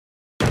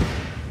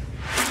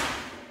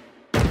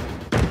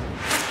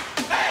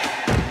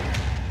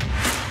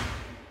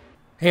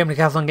Hey, I'm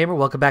Decathlon Gamer.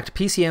 Welcome back to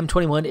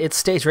PCM21. It's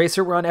Stage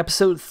Racer. We're on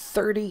episode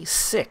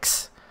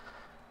 36.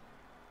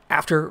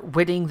 After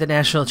winning the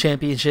national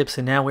championships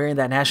and now wearing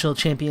that national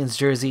champions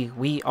jersey,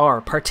 we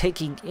are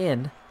partaking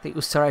in the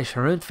Österreich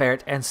Rundfahrt,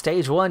 and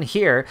stage 1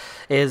 here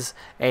is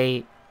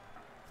a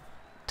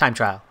time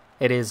trial.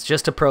 It is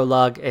just a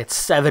prologue. It's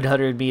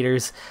 700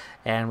 meters,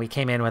 and we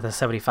came in with a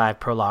 75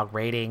 prologue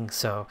rating,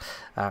 so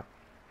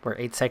we're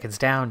 8 seconds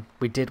down.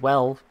 We did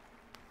well.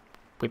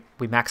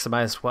 We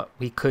maximized what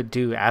we could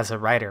do as a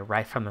rider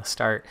right from the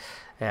start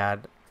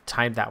and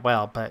timed that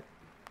well, but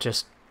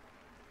just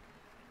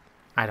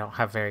I don't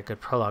have very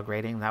good prologue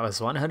rating. That was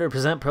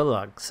 100%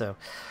 prologue, so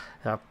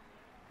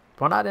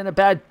we're not in a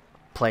bad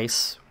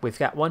place. We've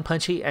got 1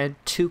 punchy and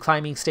 2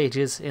 climbing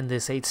stages in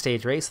this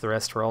 8-stage race. The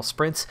rest are all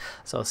sprints,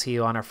 so I'll see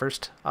you on our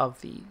first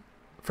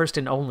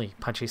and only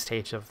punchy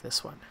stage of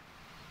this one.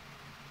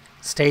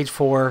 Stage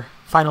 4,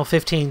 final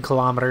 15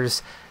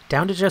 kilometers.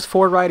 Down to just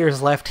 4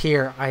 riders left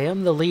here. I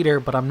am the leader,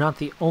 but I'm not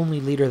the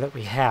only leader that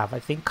we have. I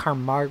think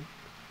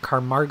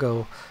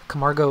Camargo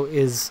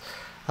is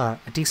a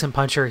decent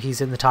puncher.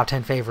 He's in the top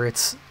 10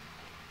 favorites.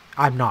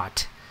 I'm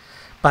not.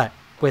 But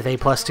with a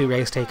 +2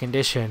 race day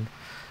condition,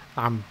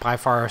 I'm by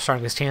far our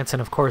strongest chance.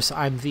 And of course,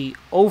 I'm the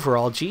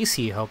overall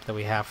GC hope that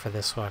we have for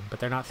this one. But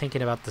they're not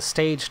thinking about the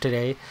stage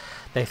today.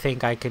 They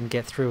think I can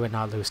get through and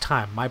not lose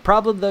time. My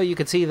problem, though, you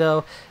can see,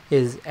 though,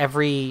 is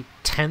every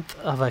 10th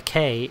of a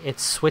K,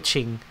 it's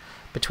switching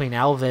between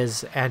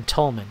Alves and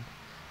Tolman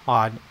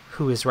on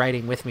who is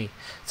riding with me.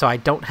 So I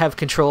don't have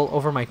control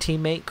over my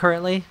teammate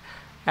currently,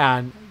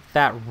 and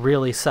that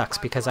really sucks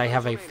because I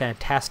have a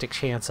fantastic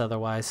chance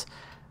otherwise.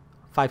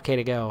 5K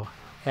to go,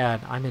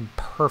 and I'm in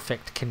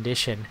perfect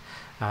condition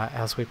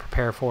as we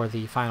prepare for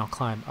the final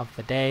climb of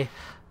the day.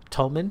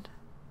 Tolman,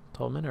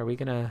 are we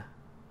gonna...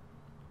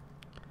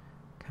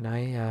 Can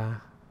I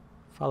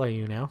follow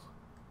you now?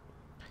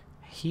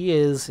 He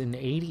is an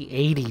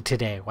 80-80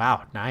 today.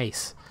 Wow,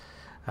 nice.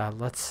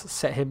 Let's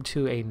set him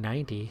to a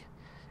 90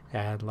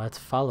 and let's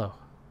follow.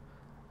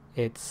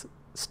 It's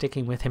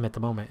sticking with him at the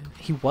moment.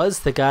 He was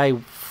the guy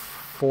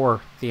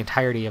for the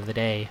entirety of the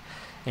day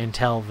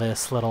until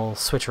this little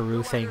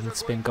switcheroo thing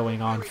that's been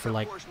going on for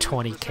like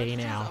 20K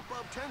now.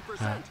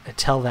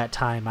 Until that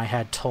time, I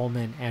had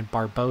Tolman and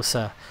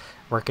Barbosa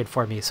working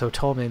for me. So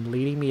Tolman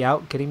leading me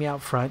out, getting me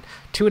out front.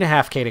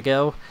 2.5K to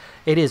go.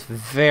 It is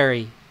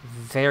very,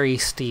 very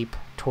steep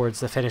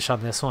towards the finish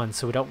on this one,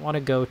 so we don't want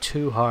to go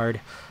too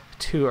hard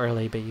too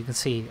early, but you can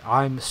see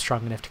I'm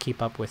strong enough to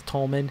keep up with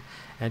Tolman,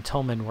 and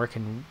Tolman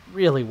working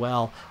really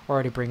well,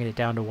 already bringing it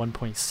down to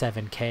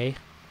 1.7K.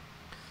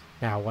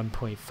 Now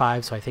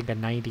 1.5, so I think a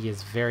 90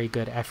 is very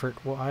good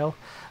effort while.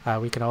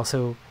 We can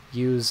also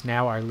use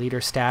now our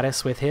leader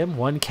status with him.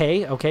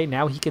 1K, okay,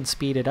 now he can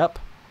speed it up.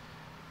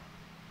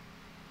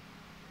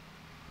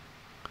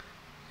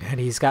 And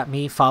he's got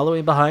me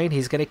following behind.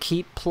 He's going to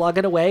keep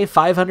plugging away.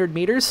 500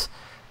 meters.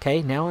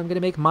 Okay, now I'm going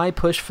to make my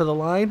push for the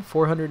line.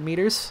 400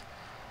 meters.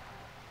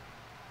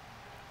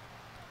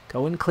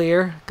 Going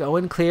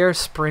clear,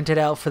 sprint it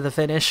out for the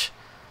finish.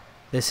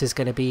 This is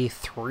going to be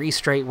 3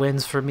 straight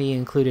wins for me,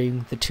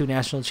 including the 2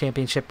 national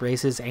championship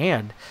races,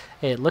 and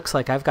it looks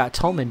like I've got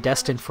Tolman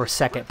destined for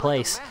 2nd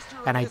place,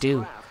 and I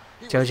do.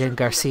 Jojen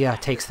Garcia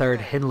takes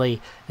 3rd,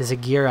 Hindley,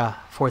 Zagira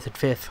 4th and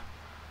 5th.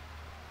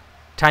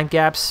 Time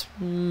gaps?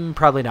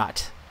 Probably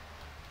not,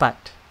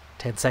 but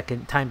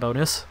 10-second time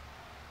bonus.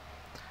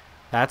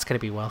 That's going to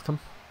be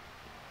welcome.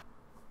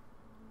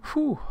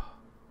 Whew.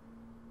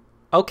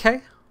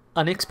 Okay.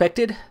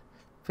 Unexpected,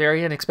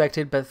 very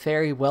unexpected, but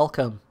very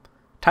welcome.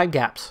 Time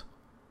gaps.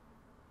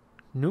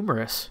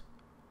 Numerous.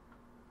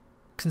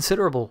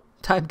 Considerable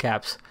time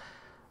gaps.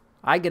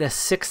 I get a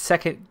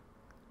 6-second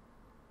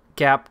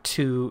gap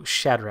to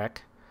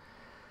Shadrach.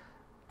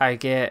 I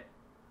get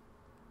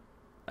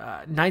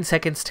 9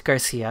 seconds to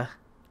Garcia.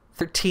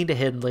 13 to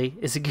Hindley.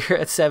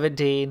 Izaguirre at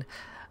 17.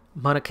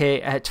 Monaco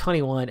at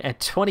 21. And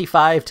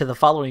 25 to the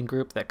following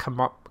group that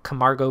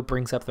Camargo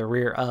brings up the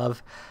rear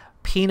of.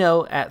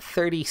 Pino at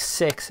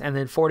 36, and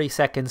then 40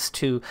 seconds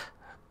to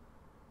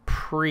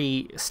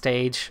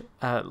pre-stage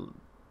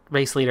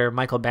race leader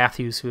Michael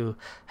Matthews, who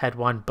had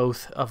won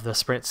both of the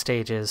sprint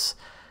stages.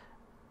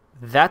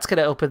 That's going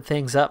to open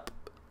things up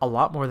a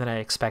lot more than I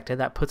expected.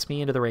 That puts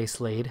me into the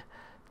race lead.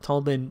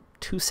 Tolman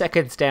 2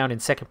 seconds down in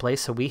 2nd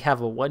place, so we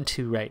have a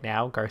 1-2 right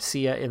now.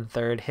 Garcia in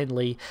 3rd,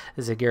 Hindley,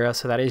 Zagira,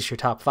 so that is your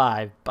top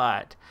 5.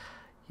 But,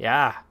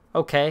 yeah,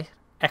 okay.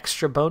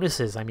 Extra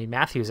bonuses. I mean,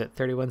 Matthews at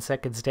 31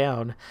 seconds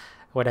down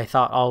when I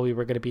thought all we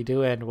were going to be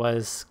doing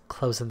was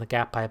closing the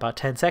gap by about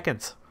 10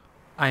 seconds.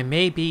 I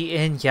may be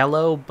in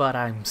yellow, but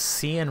I'm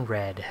seeing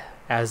red,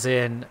 as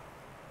in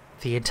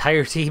the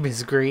entire team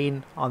is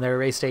green on their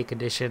race day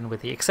condition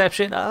with the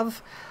exception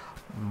of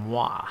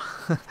moi.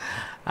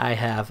 I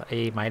have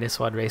a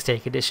 -1 race day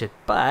condition,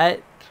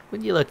 but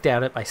when you look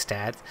down at my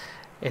stats,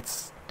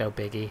 it's no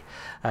biggie.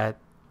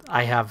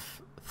 I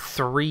have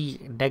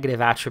 3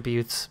 negative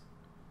attributes,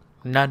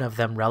 none of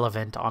them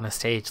relevant on a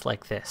stage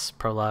like this.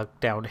 Prologue,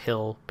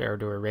 downhill,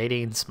 Barradur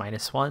ratings,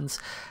 -1s.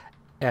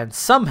 And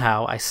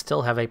somehow I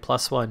still have a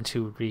 +1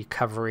 to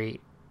recovery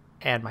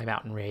and my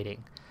mountain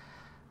rating.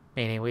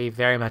 Meaning we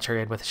very much are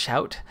in with a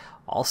shout.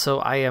 Also,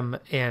 I am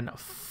in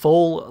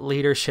full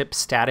leadership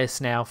status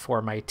now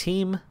for my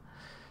team.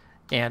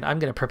 And I'm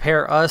going to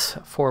prepare us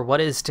for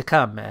what is to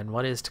come. And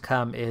what is to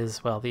come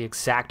is, well, the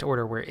exact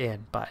order we're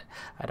in. But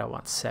I don't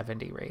want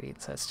 70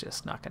 ratings. That's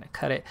just not going to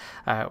cut it.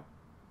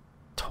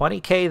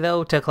 20K,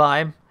 though, to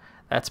climb.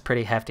 That's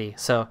pretty hefty.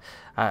 So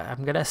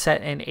I'm going to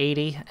set an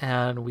 80,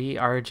 and we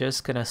are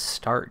just going to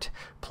start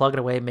plugging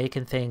away,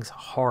 making things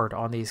hard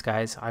on these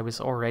guys. I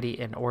was already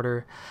in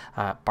order.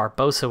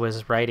 Barbosa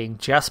was riding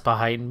just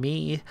behind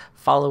me,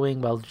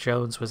 following while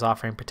Jones was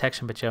offering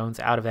protection, but Jones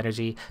out of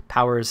energy.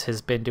 Powers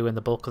has been doing the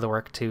bulk of the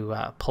work to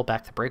pull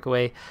back the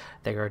breakaway.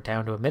 They are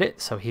down to a minute,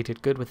 so he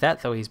did good with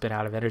that, though he's been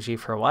out of energy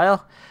for a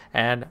while.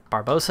 And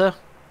Barbosa,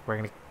 we're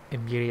going to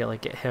immediately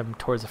get him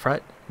towards the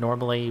front.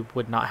 Normally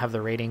would not have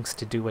the ratings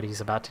to do what he's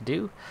about to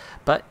do,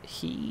 but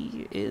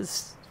he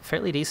is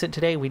fairly decent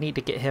today. We need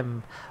to get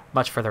him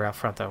much further out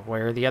front, though,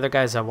 where the other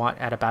guys I want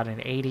at about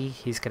an 80,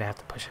 he's going to have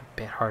to push a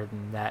bit harder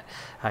than that.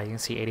 You can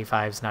see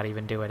 85's not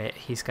even doing it.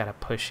 He's got to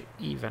push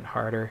even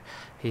harder.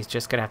 He's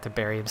just going to have to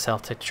bury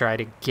himself to try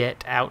to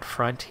get out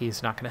front.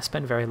 He's not going to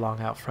spend very long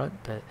out front,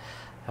 but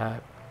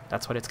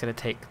that's what it's going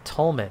to take.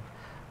 Tolman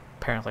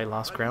apparently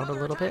lost ground a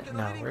little bit.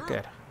 No, we're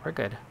good. We're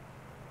good.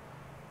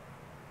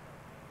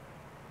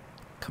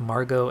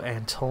 Camargo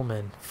and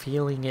Tolman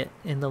feeling it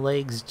in the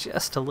legs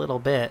just a little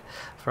bit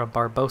from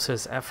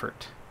Barbosa's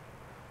effort.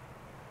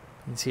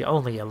 You can see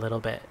only a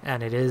little bit,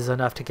 and it is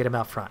enough to get him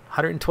out front.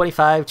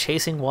 125,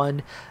 chasing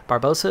one.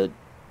 Barbosa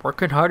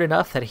working hard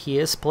enough that he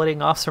is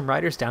splitting off some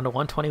riders down to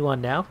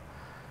 121 now.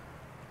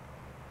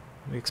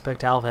 We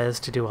expect Alves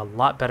to do a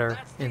lot better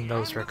in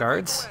those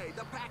regards.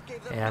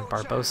 And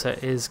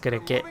Barbosa is going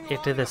to get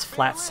into this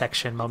flat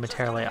section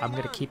momentarily. I'm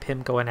going to keep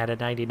him going at a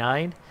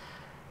 99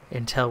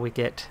 until we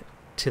get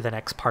to the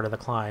next part of the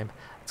climb.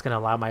 It's going to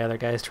allow my other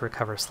guys to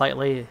recover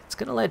slightly. It's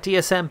going to let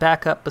DSM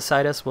back up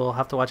beside us. We'll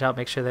have to watch out,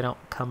 make sure they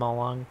don't come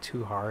along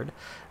too hard.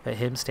 But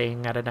him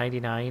staying at a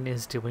 99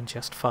 is doing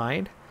just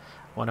fine.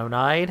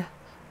 109.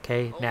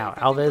 Okay, now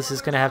Alves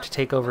is going to have to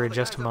take over in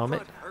just a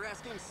moment,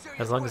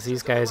 as long as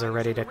these guys are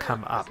ready to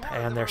come up,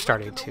 and they're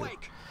starting to.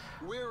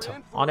 So,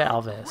 on to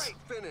Alves.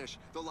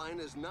 The line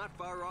is not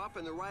far off,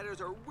 and the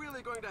riders are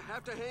really going to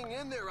have to hang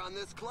in there on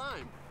this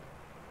climb.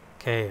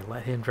 Okay,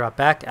 let him drop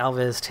back.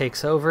 Alves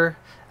takes over.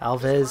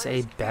 Alves,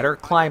 a better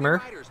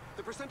climber,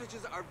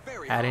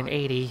 at an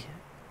 80,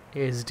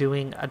 is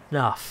doing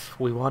enough.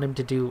 We want him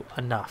to do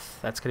enough.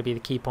 That's going to be the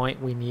key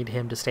point. We need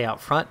him to stay out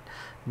front,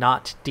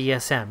 not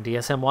DSM.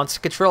 DSM wants to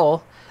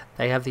control.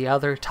 They have the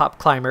other top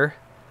climber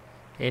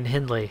in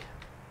Hindley.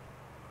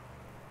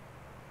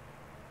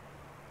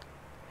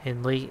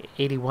 Hindley,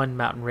 81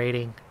 mountain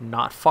rating,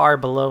 not far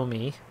below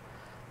me.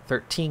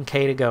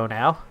 13K to go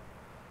now.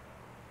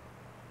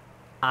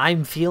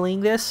 I'm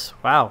feeling this?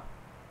 Wow.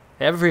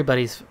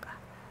 Everybody's...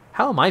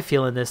 How am I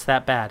feeling this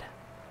that bad?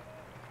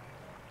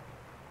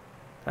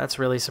 That's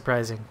really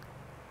surprising.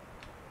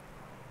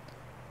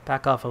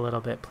 Back off a little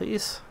bit,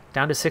 please.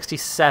 Down to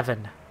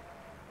 67.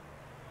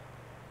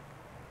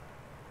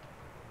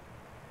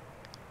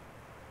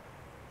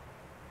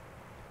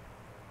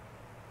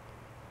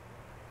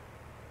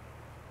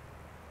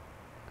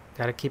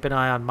 Got to keep an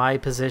eye on my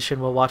position.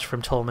 We'll watch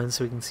from Tolman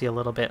so we can see a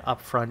little bit up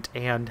front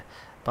and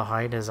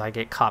behind as I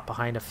get caught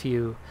behind a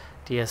few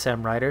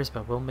DSM riders,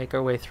 but we'll make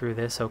our way through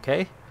this,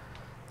 okay?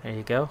 There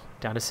you go,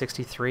 down to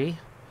 63.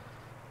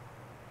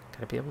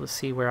 Gotta be able to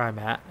see where I'm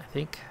at, I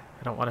think.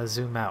 I don't want to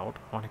zoom out.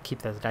 I want to keep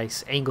the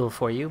nice angle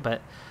for you,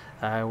 but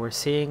we're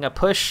seeing a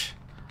push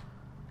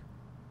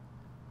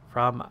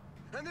from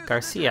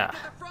Garcia.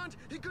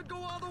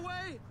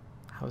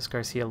 How's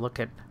Garcia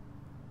looking?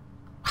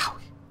 Wow,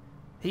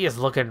 he is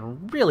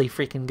looking really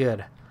freaking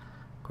good.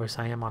 Of course,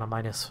 I am on a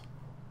 -1,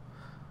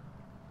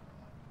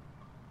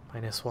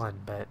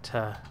 but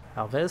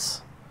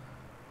Alves,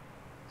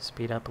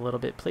 speed up a little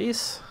bit,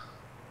 please.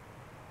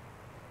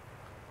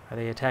 Are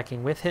they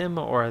attacking with him,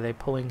 or are they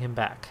pulling him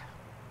back?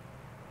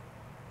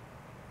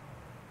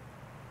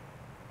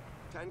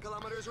 10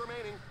 kilometers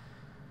remaining.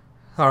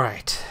 All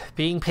right,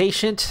 being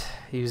patient,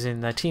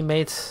 using the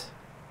teammates.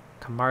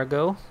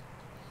 Camargo,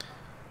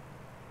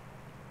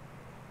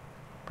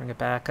 bring it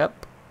back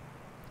up.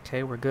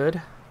 Okay, we're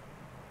good.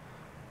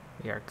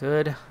 We are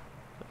good. At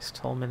least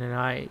Tolman and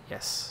I,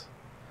 yes.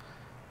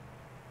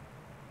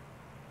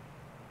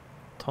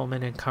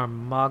 Tolman and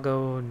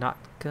Camargo not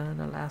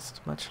gonna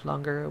last much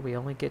longer. We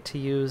only get to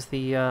use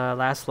the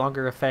last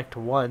longer effect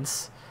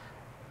once.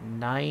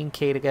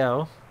 9K to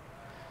go.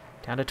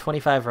 Down to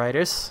 25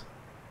 riders.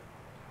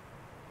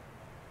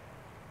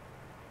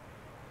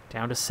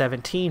 Down to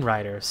 17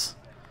 riders.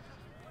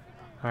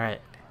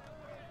 Alright.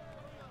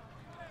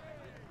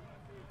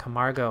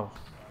 Camargo.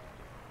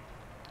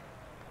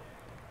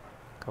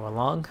 Go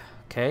along.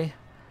 Okay.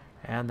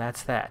 And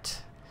that's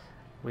that.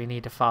 We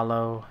need to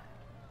follow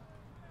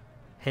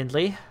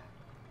Hindley.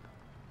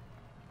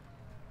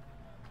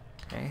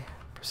 Okay.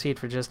 Proceed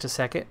for just a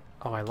second.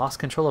 Oh, I lost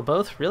control of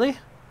both? Really?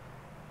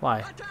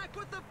 Why?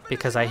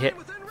 Because I hit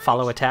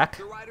follow attack?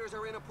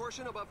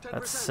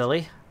 That's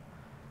silly.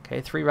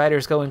 Okay, 3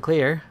 riders going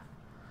clear.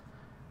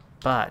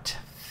 But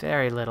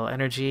very little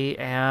energy,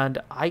 and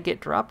I get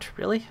dropped,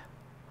 really?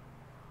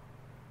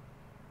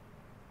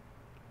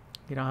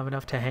 You don't have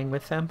enough to hang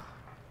with them?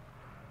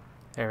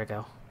 There we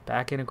go.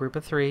 Back in a group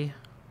of 3.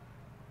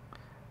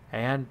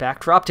 And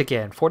back dropped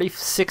again.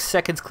 46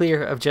 seconds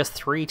clear of just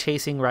 3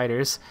 chasing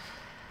riders.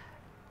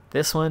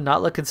 This one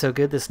not looking so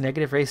good. This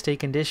negative race day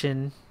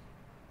condition.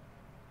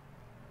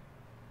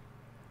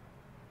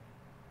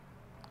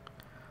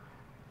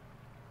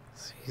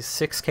 See,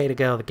 6K to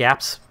go. The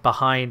gaps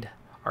behind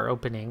are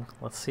opening.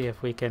 Let's see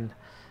if we can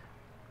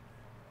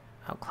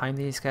outclimb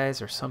these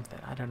guys or something.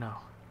 I don't know.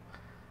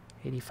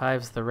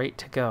 85 is the rate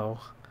to go.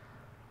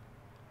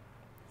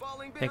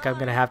 I think I'm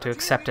going to have to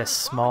accept a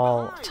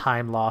small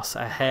time loss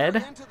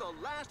ahead,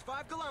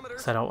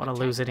 because I don't want to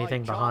lose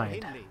anything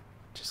behind.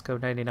 Just go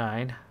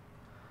 99.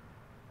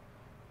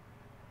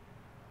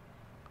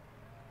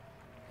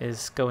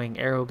 Is going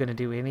arrow going to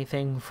do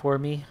anything for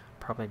me?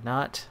 Probably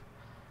not.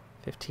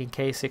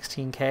 15K,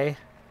 16K.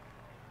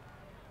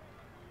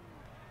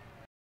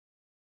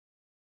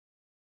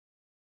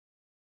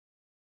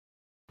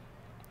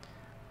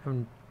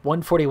 I'm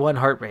 141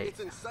 heart rate.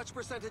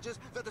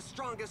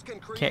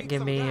 Can't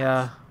give me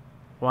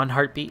 1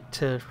 heartbeat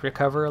to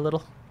recover a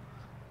little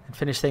and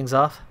finish things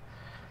off?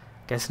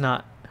 Guess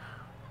not.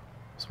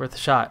 It's worth a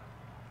shot.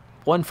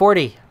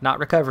 140, not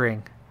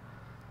recovering.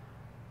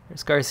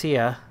 There's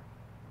Garcia.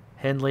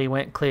 Hindley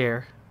went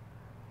clear.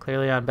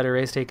 Clearly on better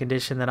race day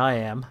condition than I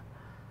am.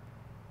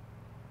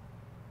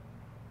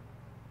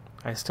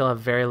 I still have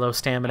very low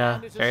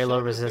stamina, very low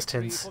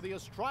resistance,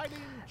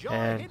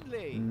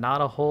 and not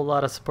a whole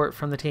lot of support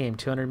from the team.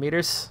 200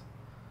 meters.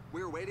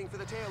 We're waiting for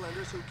the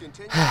tailenders who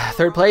continue.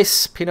 3rd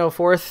place, Pinot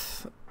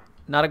 4th.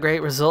 Not a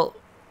great result.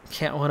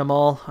 Can't win them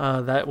all.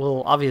 That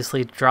will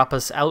obviously drop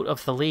us out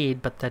of the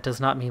lead, but that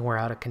does not mean we're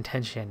out of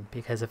contention,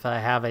 because if I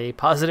have a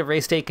positive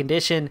race day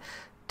condition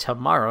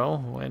tomorrow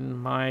when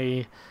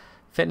my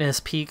fitness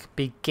peak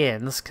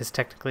begins, because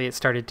technically it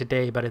started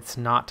today, but it's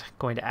not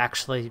going to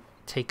actually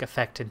take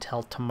effect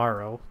until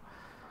tomorrow.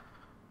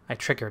 I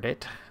triggered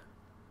it,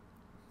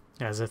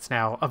 as it's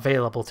now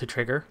available to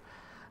trigger.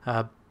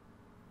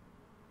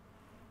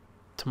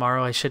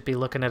 Tomorrow I should be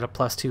looking at a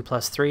 +2,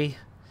 +3.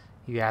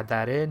 You add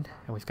that in,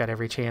 and we've got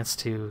every chance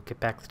to get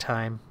back the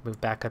time,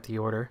 move back up the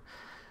order.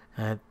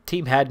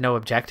 Team had no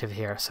objective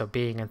here, so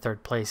being in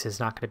 3rd place is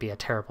not going to be a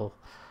terrible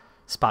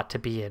spot to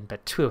be in,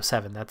 but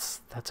 207,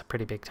 that's a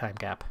pretty big time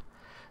gap.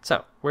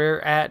 So we're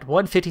at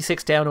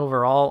 156 down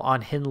overall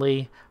on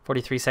Hindley,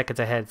 43 seconds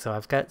ahead, so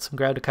I've got some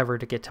ground to cover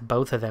to get to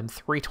both of them.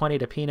 320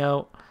 to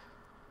Pinot,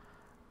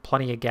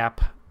 plenty of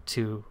gap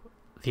to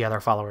the other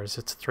followers.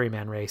 It's a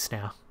 3-man race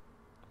now.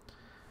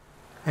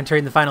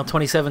 Entering the final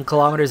 27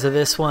 kilometers of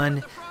this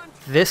one.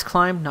 This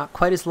climb not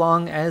quite as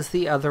long as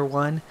the other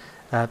one,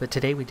 but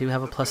today we do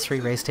have a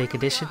 +3 race day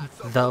condition,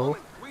 though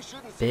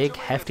big,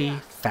 hefty,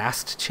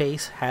 fast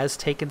chase has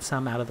taken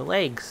some out of the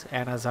legs,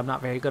 and as I'm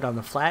not very good on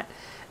the flat,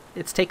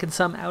 it's taken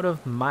some out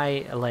of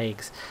my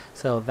legs,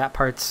 so that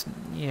part's,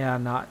 yeah,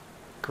 not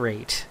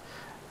great.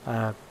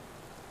 But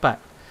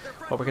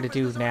what we're going to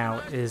do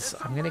now is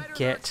I'm going to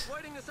get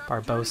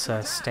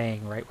Barbosa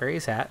staying right where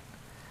he's at,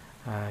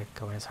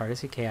 going as hard as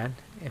he can,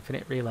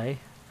 infinite relay,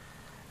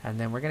 and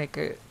then we're going to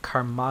get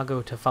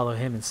Carmago to follow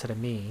him instead of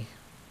me,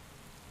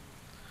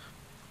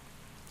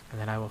 and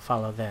then I will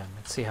follow them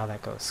and see how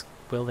that goes.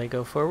 Will they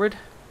go forward?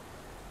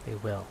 They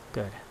will.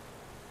 Good.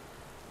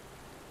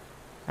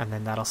 And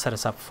then that'll set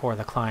us up for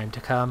the climb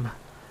to come.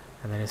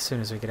 And then as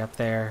soon as we get up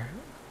there,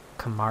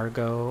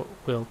 Camargo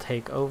will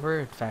take over.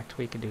 In fact,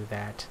 we can do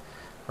that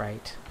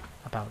right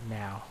about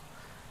now.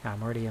 Now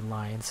I'm already in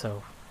line,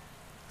 so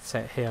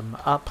set him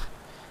up.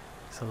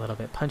 He's a little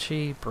bit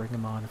punchy. Bring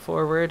him on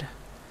forward.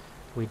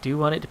 We do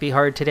want it to be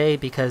hard today,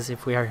 because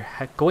if we are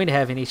going to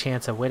have any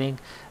chance of winning,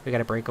 we got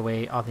to break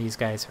away on these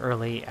guys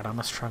early, and I'm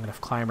a strong enough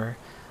climber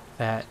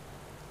that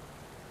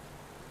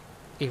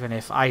even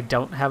if I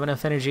don't have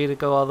enough energy to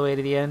go all the way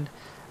to the end,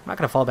 I'm not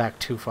going to fall back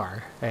too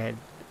far. I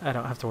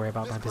don't have to worry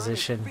about my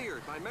position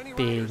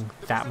being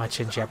that much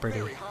in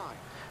jeopardy.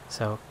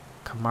 So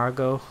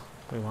Camargo,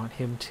 we want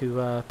him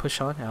to push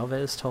on.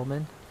 Alves,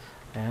 Tolman,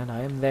 and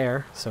I am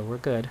there, so we're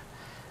good.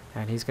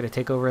 And he's going to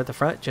take over at the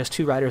front. Just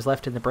 2 riders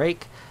left in the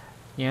break.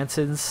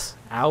 Jansen's,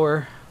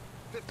 Auer,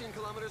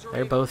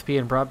 they're both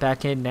being brought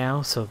back in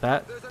now, so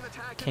that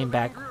came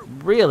back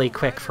really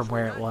quick from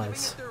where it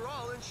was.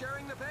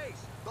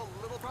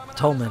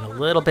 Tolman a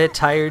little bit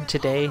tired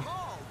today,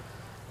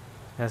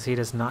 as he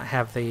does not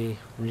have the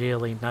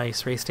really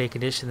nice race day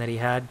condition that he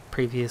had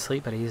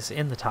previously, but he's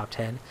in the top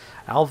 10.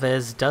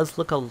 Alves does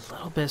look a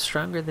little bit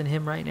stronger than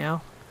him right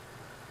now.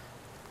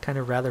 Kind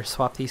of rather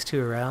swap these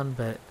two around,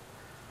 but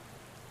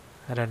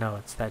I don't know,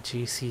 it's that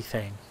GC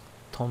thing.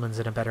 Tolman's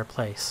in a better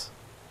place.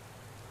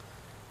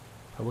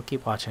 But we'll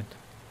keep watching.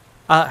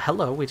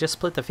 Hello, we just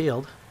split the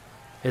field.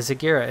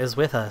 Izagira is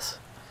with us.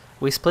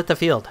 We split the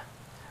field.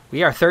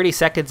 We are 30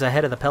 seconds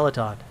ahead of the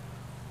peloton.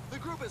 The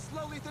group is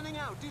slowly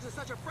out due to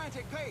such a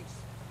frantic pace.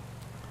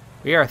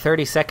 We are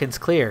 30 seconds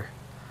clear.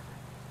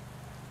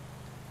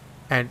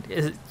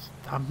 And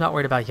I'm not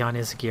worried about Jan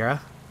Izagirre.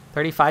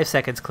 35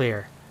 seconds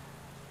clear.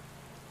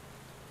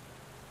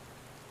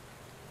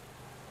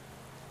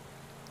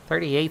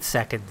 38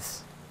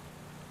 seconds.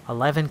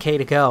 11K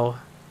to go.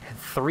 And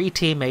 3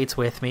 teammates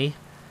with me.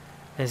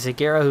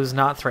 Izagirre, who's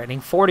not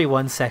threatening.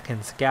 41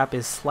 seconds. Gap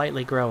is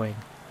slightly growing.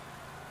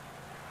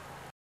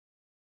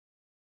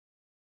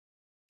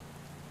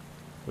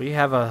 We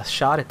have a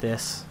shot at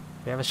this.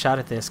 We have a shot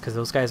at this because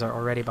those guys are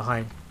already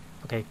behind.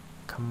 Okay,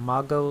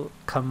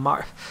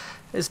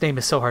 his name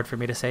is so hard for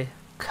me to say.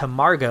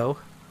 Camargo,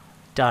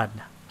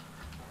 done.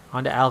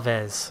 On to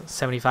Alves.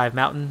 75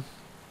 mountain.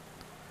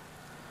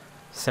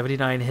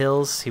 79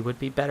 hills. He would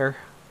be better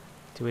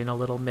doing a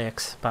little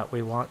mix, but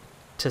we want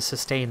to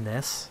sustain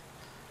this.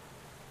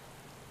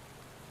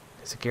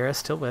 Izagirre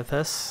still with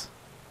us.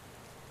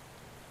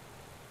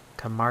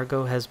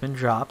 Camargo has been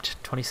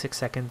dropped.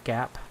 26-second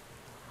gap.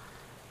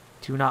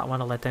 Do not want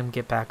to let them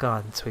get back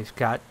on, so we've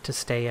got to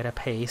stay at a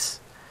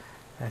pace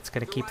that's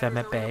going to keep them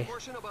at bay.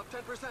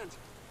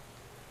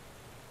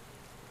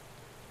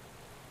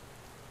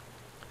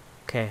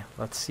 Okay,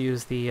 let's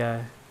use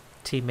the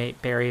teammate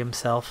bury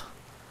himself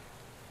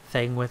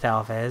thing with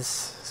Alves,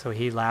 so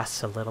he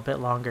lasts a little bit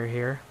longer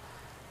here.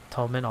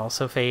 Tolman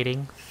also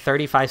fading.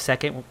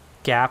 35-second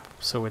gap,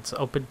 so it's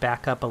opened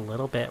back up a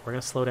little bit. We're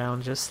going to slow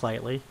down just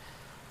slightly.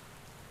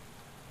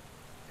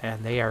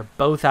 And they are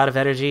both out of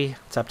energy.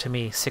 It's up to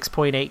me.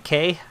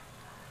 6.8K.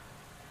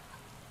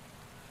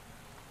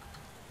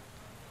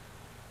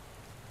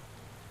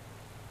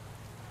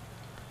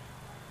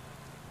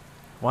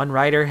 One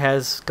rider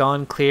has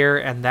gone clear,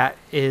 and that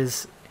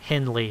is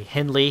Hindley.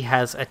 Hindley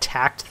has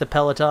attacked the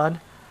peloton.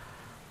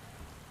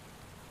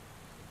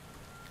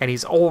 And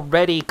he's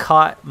already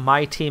caught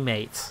my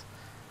teammates.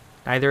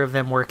 Neither of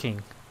them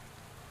working.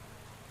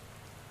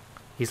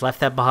 He's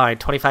left them behind.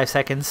 25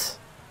 seconds.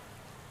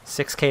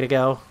 6K to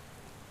go.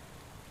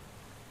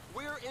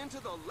 We're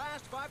into the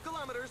last 5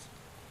 kilometers.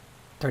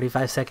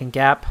 35-second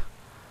gap.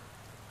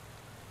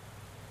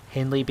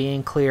 Hindley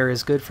being clear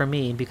is good for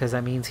me because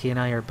that means he and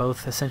I are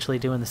both essentially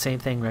doing the same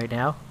thing right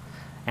now.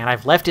 And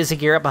I've left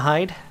Izagirre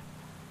behind.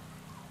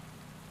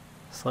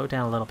 Slow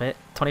down a little bit.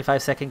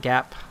 25-second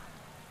gap.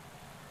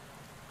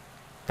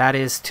 That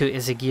is to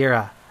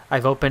Izagirre.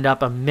 I've opened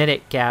up a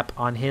minute gap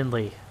on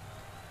Hindley.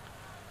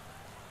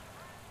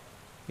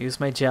 Use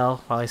my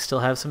gel while I still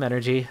have some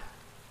energy.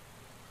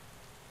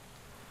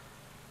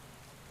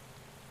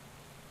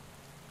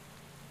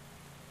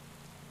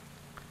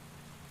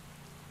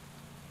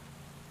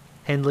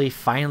 Hindley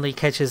finally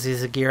catches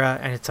Izagirre,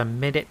 and it's a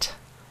minute.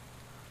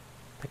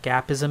 The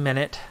gap is a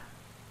minute.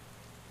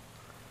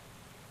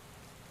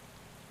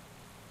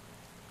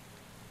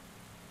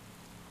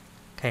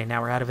 Okay,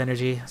 now we're out of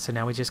energy, so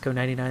now we just go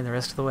 99 the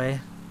rest of the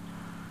way.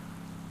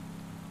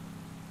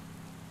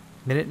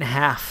 Minute and a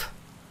half.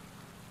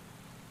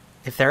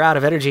 If they're out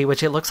of energy,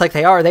 which it looks like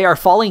they are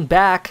falling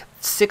back.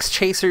 6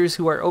 chasers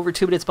who are over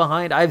 2 minutes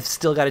behind. I've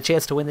still got a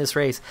chance to win this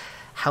race.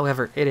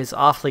 However, it is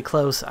awfully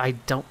close. I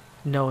don't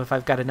know if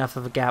I've got enough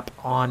of a gap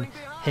on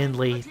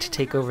Hindley to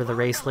take over the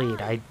race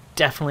lead. I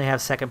definitely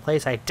have second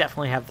place. I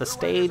definitely have the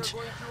stage.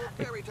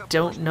 I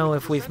don't know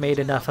if we've made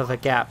enough of a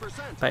gap,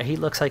 but he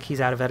looks like he's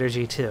out of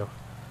energy too.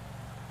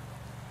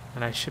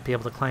 And I should be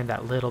able to climb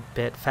that little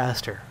bit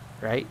faster,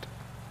 right?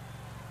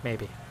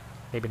 Maybe.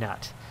 Maybe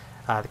not.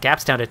 The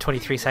gap's down to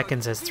 23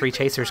 seconds as 3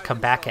 chasers come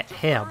back at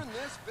him.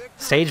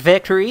 Stage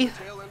victory.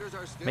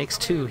 Makes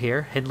 2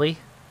 here. Hindley,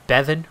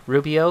 Bevan,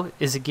 Rubio,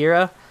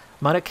 Izagirre,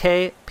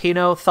 Munike,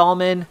 Pino,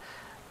 Thalman.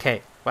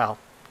 Okay, well,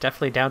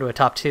 definitely down to a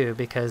top 2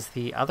 because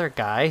the other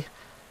guy,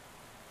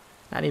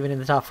 not even in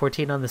the top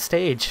 14 on the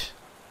stage.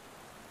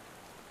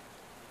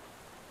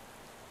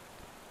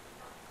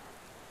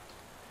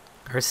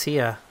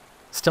 Garcia.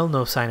 Still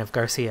no sign of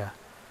Garcia.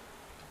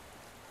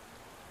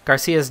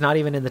 Garcia's not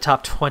even in the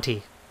top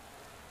 20.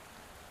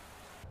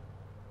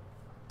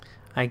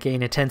 I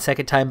gain a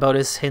 10-second time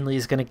bonus.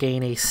 Hindley's going to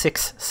gain a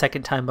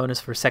 6-second time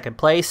bonus for second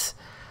place.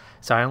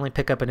 So I only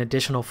pick up an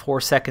additional 4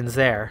 seconds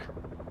there.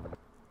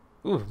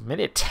 Ooh,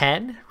 minute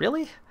 10?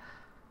 Really?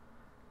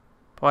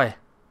 Boy,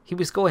 he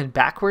was going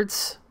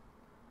backwards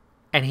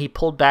and he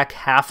pulled back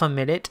half a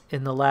minute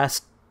in the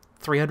last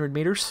 300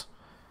 meters?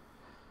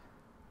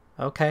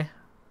 Okay.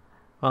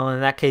 Well,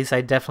 in that case,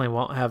 I definitely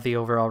won't have the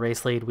overall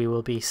race lead. We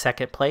will be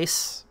second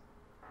place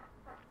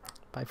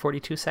by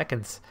 42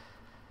 seconds.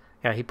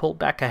 Yeah, he pulled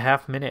back a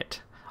half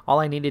minute. All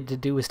I needed to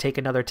do was take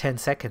another 10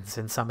 seconds,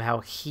 and somehow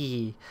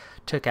he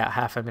took out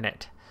half a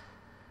minute.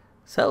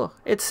 So,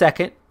 it's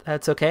second.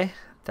 That's okay.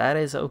 That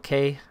is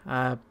okay.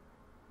 That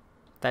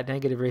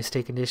negative race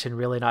day condition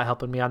really not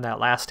helping me on that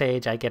last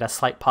stage. I get a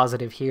slight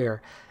positive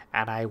here,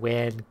 and I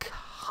win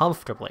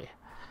comfortably.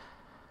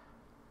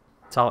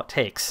 That's all it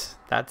takes.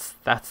 That's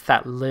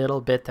that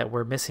little bit that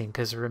we're missing,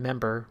 because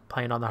remember,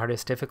 playing on the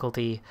hardest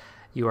difficulty,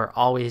 you are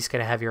always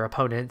going to have your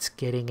opponents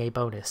getting a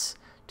bonus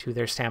to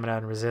their stamina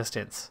and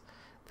resistance.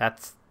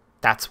 That's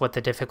That's what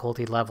the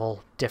difficulty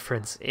level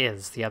difference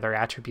is. The other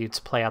attributes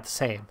play out the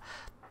same.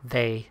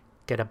 They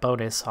get a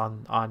bonus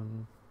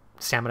on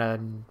stamina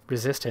and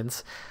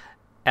resistance,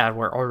 and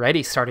we're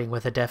already starting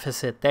with a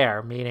deficit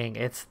there, meaning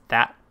it's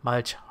that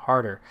much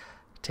harder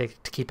to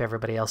keep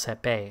everybody else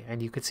at bay.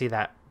 And you could see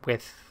that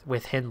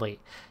with Hindley.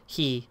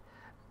 He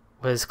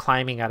was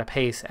climbing at a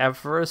pace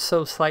ever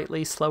so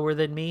slightly slower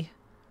than me,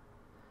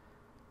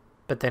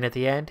 but then at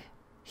the end,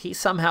 he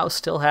somehow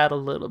still had a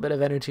little bit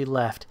of energy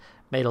left,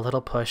 made a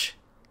little push,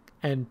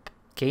 and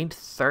gained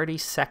 30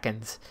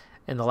 seconds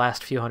in the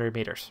last few hundred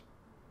meters.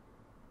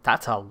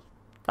 That's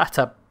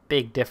a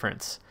big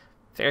difference.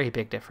 Very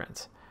big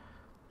difference.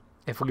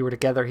 If we were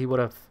together, he would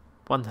have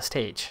won the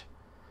stage.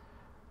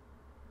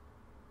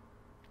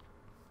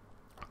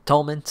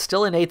 Tolman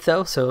still in 8th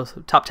though, so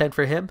top 10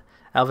 for him.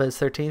 Alva is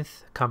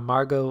 13th.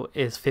 Camargo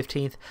is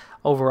 15th.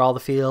 Overall, the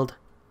field,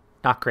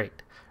 not great.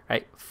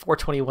 Right,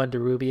 421 to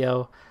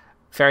Rubio.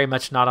 Very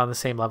much not on the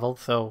same level,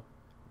 though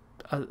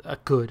a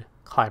good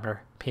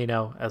climber.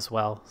 Pino as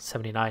well,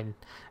 79.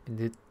 I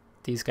mean,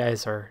 these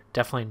guys are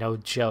definitely no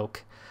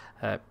joke,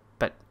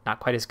 but not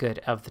quite as good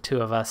of the two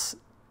of us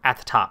at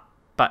the top.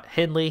 But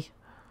Hindley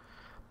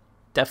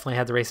definitely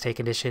had the race day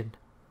condition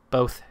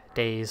both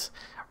days,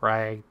 where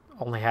I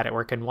only had it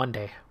working one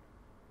day.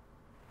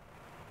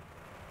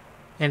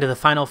 Into the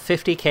final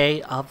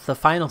 50K of the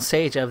final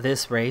stage of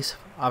this race.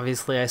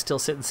 Obviously, I still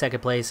sit in second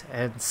place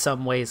and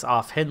some ways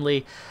off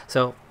Hindley,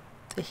 so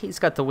he's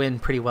got the win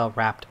pretty well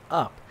wrapped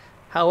up.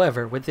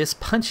 However, with this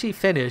punchy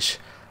finish,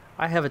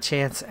 I have a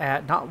chance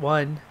at not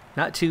one,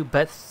 not two,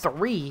 but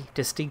 3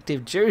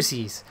 distinctive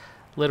jerseys.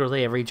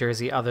 Literally every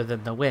jersey other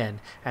than the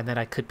win, and then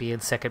I could be in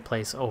second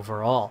place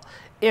overall.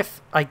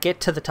 If I get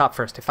to the top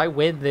first, if I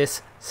win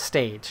this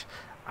stage,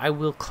 I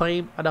will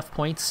claim enough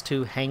points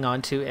to hang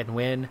on to and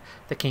win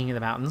the King of the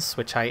Mountains,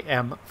 which I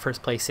am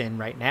first place in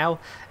right now,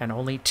 and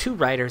only 2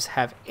 riders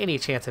have any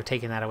chance of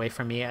taking that away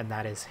from me, and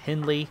that is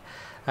Hindley,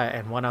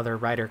 and one other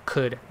rider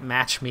could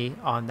match me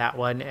on that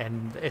one,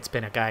 and it's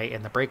been a guy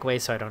in the breakaway,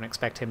 so I don't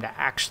expect him to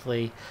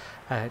actually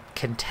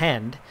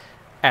contend.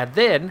 And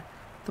then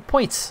the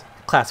points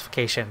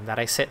classification that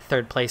I sit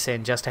third place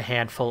in, just a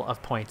handful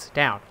of points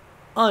down.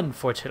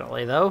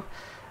 Unfortunately, though,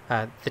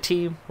 the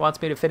team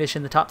wants me to finish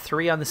in the top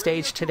 3 on the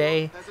stage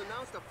today.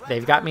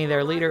 They've got me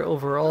their leader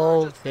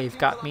overall, they've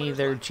got me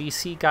their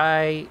GC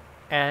guy,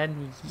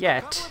 and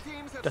yet,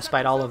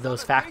 despite all of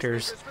those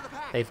factors,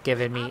 they've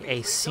given me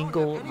a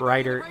single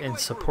rider in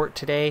support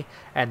today,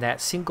 and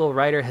that single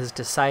rider has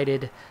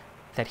decided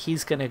that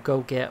he's going to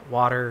go get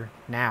water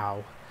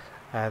now.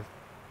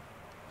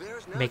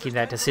 Making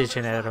that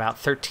decision at about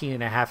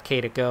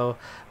 13.5K to go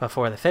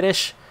before the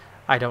finish.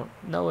 I don't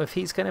know if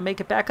he's going to make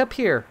it back up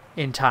here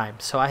in time,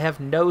 so I have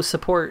no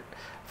support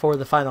for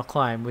the final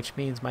climb, which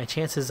means my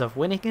chances of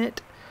winning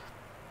it,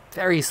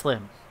 very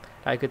slim.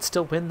 I could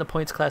still win the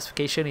points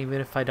classification even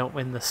if I don't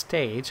win the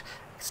stage.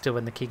 I could still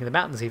win the King of the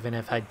Mountains even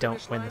if I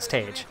don't win the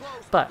stage.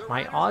 But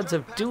my odds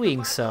of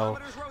doing so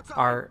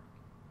are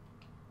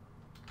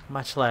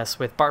much less.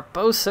 With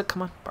Barbosa,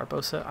 come on,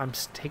 Barbosa, I'm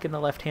taking the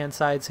left-hand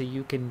side so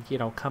you can, you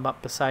know, come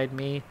up beside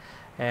me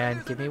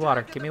and give me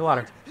water, give me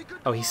water.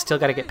 Oh, he's still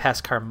got to get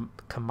past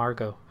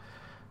Camargo.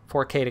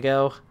 4K to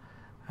go.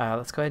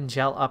 Let's go ahead and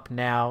gel up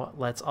now.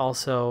 Let's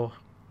also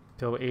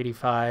go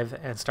 85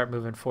 and start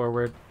moving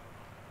forward.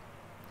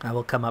 I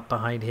will come up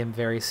behind him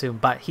very soon,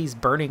 but he's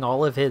burning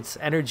all of his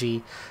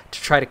energy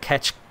to try to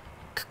catch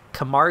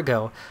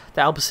Camargo.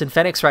 The Alpecin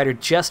Fenix rider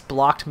just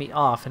blocked me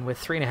off, and with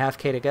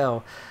 3.5K to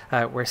go,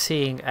 we're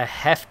seeing a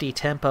hefty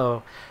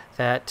tempo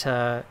that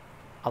a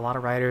lot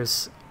of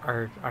riders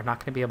are not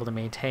going to be able to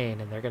maintain,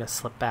 and they're going to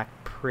slip back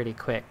pretty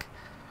quick.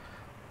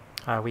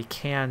 We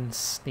can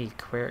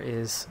sneak. Where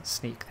is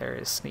sneak? There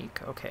is sneak.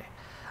 Okay.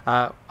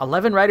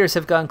 11 riders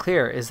have gone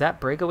clear. Is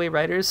that breakaway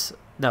riders?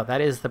 No,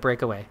 that is the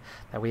breakaway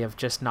that we have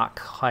just not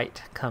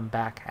quite come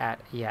back at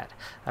yet.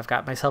 I've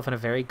got myself in a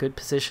very good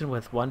position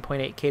with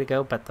 1.8K to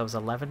go, but those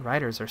 11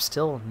 riders are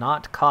still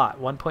not caught.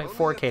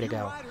 1.4K to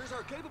go.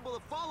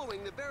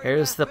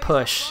 Here's the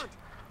push.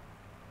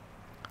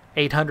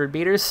 800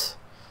 meters.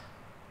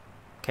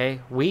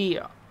 Okay, we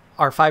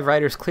are 5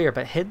 riders clear,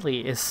 but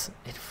Hindley is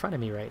in front of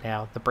me right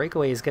now. The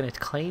breakaway is going to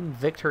claim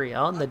victory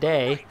on the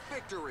day.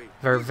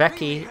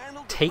 Vervecchi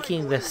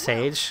taking the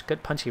stage.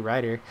 Good punchy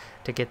rider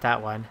to get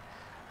that one.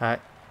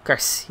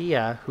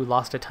 Garcia, who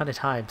lost a ton of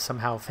time,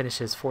 somehow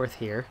finishes 4th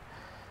here.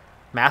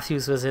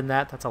 Matthews was in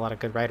that. That's a lot of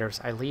good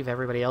riders. I leave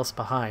everybody else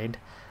behind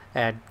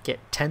and get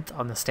 10th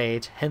on the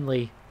stage.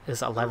 Hindley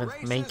is 11th.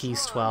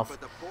 Mankey's 12th.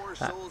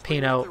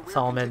 Pino,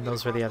 Thalman,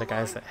 those were the other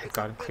guys that had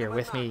gone clear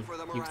with me.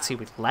 You can see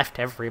we left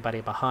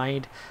everybody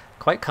behind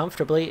quite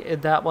comfortably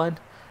in that one.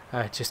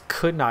 Just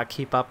could not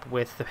keep up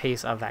with the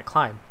pace of that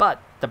climb. But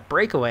the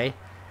breakaway,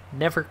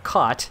 never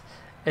caught,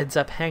 ends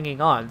up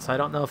hanging on. So I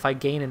don't know if I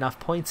gain enough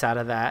points out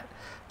of that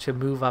to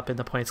move up in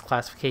the points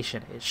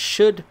classification. It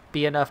should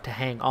be enough to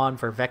hang on.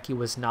 Vervecchi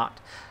was not.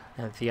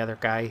 The other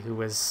guy who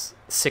was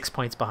 6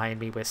 points behind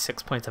me with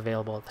 6 points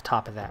available at the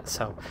top of that.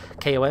 So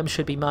KOM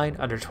should be mine.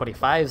 Under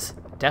 25's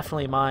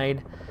definitely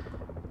mine.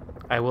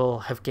 I will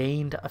have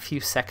gained a few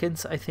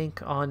seconds, I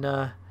think,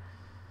 on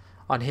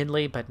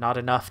Hindley, but not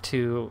enough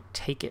to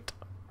take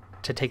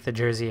the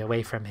jersey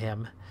away from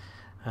him.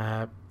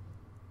 Yeah,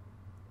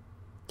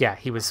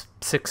 he was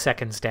 6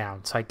 seconds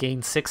down. So I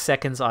gained 6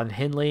 seconds on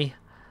Hindley.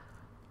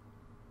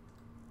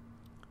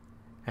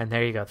 And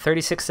there you go.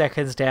 36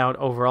 seconds down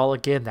overall.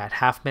 Again, that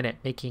half minute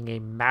making a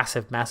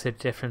massive, massive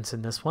difference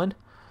in this one.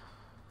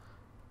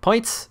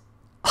 Points.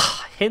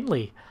 Oh,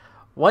 Hindley,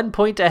 1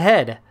 point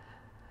ahead.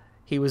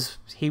 I was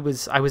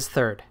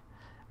third.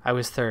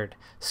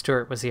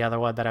 Stewart was the other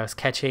one that I was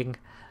catching.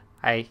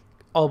 I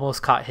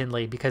almost caught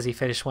Hindley because he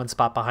finished 1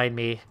 spot behind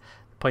me.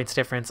 Points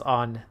difference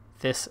on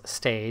this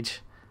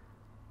stage.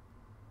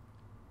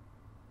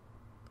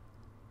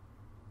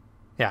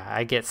 Yeah,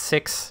 I get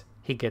 6,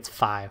 he gets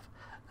 5.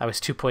 I was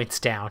 2 points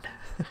down.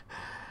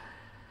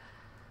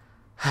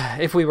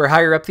 If we were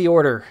higher up the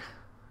order,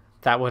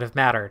 that would have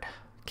mattered.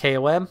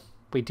 KOM,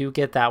 we do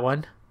get that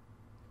one.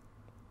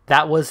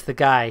 That was the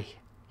guy.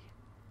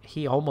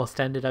 He almost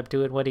ended up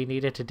doing what he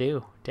needed to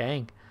do.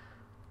 Dang.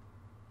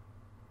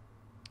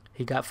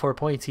 He got 4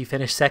 points. He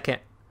finished second.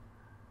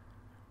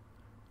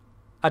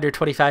 Under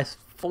 25,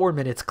 4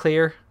 minutes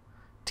clear.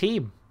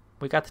 Team.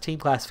 We got the team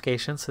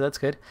classification, so that's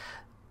good.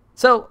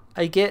 So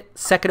I get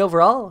second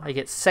overall. I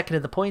get second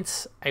in the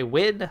points. I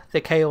win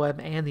the KOM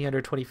and the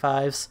under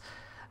 25s.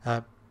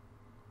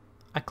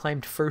 I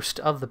climbed first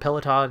of the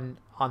peloton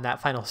on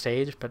that final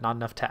stage, but not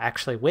enough to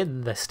actually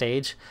win the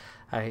stage.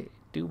 I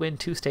do win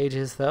 2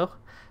 stages though.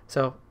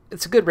 So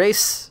it's a good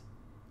race.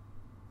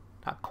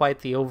 Not quite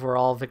the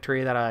overall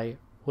victory that I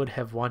would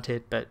have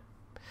wanted, but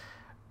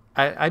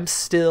I'm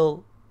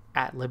still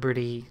at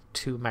liberty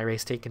to my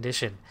race day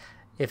condition.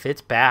 If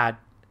it's bad,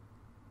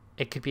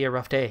 it could be a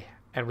rough day.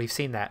 And we've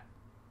seen that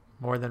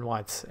more than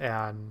once.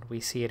 And we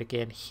see it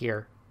again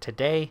here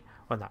today.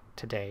 Well, not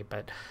today,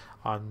 but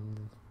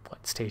on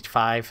stage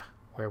 5,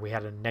 where we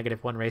had a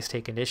 -1 race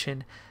day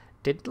condition.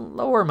 Didn't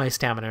lower my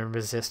stamina and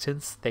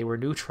resistance. They were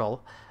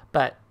neutral.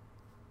 But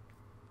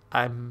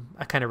I'm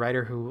a kind of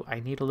rider who I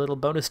need a little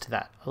bonus to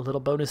that. A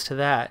little bonus to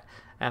that,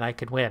 and I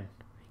could win.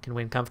 I can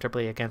win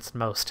comfortably against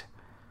most.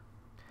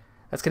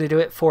 That's going to do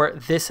it for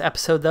this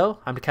episode, though.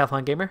 I'm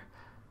Decathlon Gamer.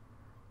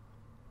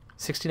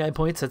 69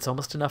 points, that's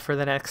almost enough for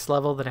the next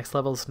level. The next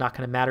level is not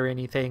going to matter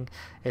anything.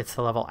 It's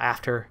the level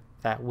after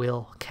that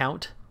will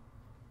count.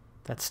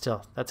 That's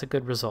a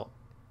good result.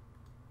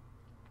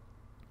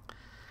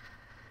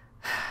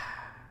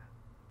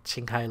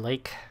 Qinghai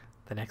Lake,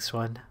 the next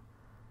one.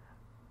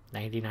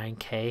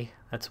 99k.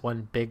 That's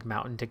one big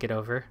mountain to get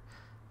over.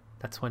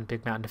 That's one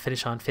big mountain to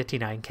finish on,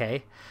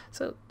 59k.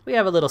 So we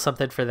have a little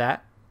something for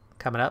that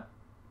coming up.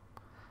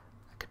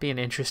 It could be an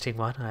interesting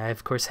one. I,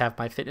 of course, have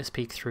my fitness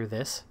peak through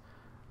this.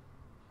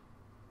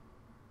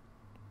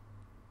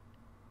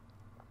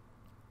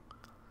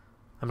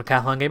 I'm a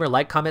Decathlon Gamer.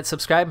 Like, comment,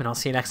 subscribe, and I'll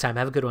see you next time.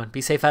 Have a good one.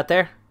 Be safe out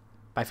there.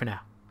 Bye for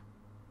now.